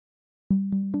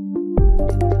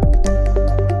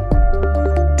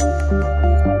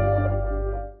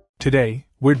Today,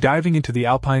 we're diving into the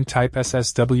Alpine Type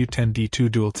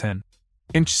S-W10D2 dual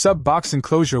 10-inch sub-box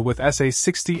enclosure with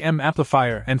S-A60M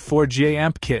Amplifier and 4GA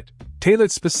amp kit,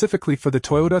 tailored specifically for the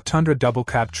Toyota Tundra double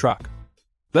cab truck.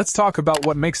 Let's talk about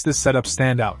what makes this setup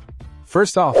stand out.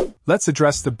 First off, let's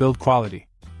address the build quality.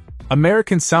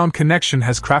 American Sound Connection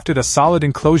has crafted a solid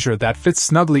enclosure that fits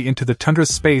snugly into the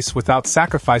Tundra's space without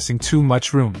sacrificing too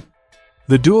much room.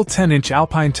 The dual 10-inch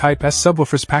Alpine Type S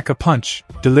subwoofers pack a punch,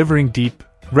 delivering deep,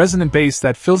 resonant bass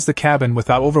that fills the cabin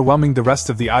without overwhelming the rest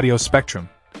of the audio spectrum.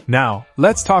 Now,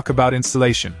 let's talk about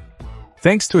installation.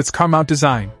 Thanks to its car mount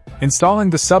design, installing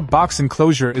the sub-box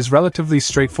enclosure is relatively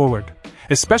straightforward,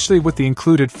 especially with the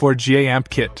included 4GA amp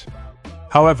kit.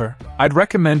 However, I'd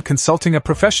recommend consulting a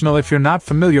professional if you're not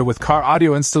familiar with car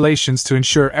audio installations to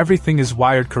ensure everything is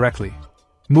wired correctly.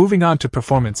 Moving on to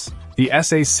performance, the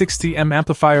S-A60M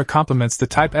Amplifier complements the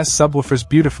Type S subwoofers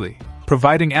beautifully,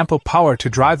 providing ample power to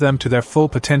drive them to their full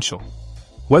potential.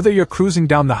 Whether you're cruising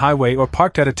down the highway or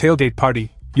parked at a tailgate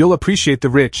party, you'll appreciate the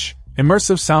rich,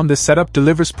 immersive sound this setup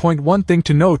delivers. One thing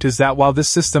to note is that while this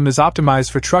system is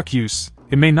optimized for truck use,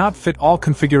 it may not fit all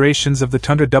configurations of the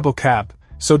Tundra double cab,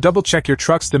 so double-check your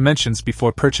truck's dimensions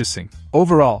before purchasing.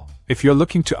 Overall, if you're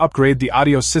looking to upgrade the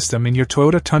audio system in your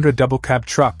Toyota Tundra double cab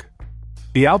truck,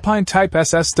 the Alpine Type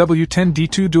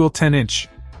S-W10D2 dual 10-inch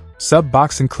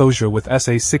sub-box enclosure with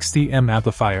S-A60M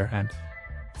Amplifier and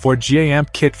 4GA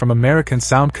amp kit from American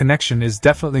Sound Connection is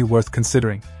definitely worth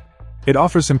considering. It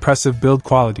offers impressive build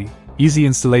quality, easy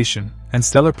installation, and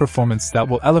stellar performance that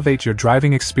will elevate your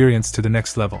driving experience to the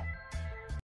next level.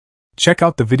 Check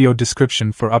out the video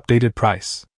description for updated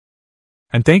price.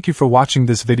 And thank you for watching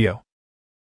this video.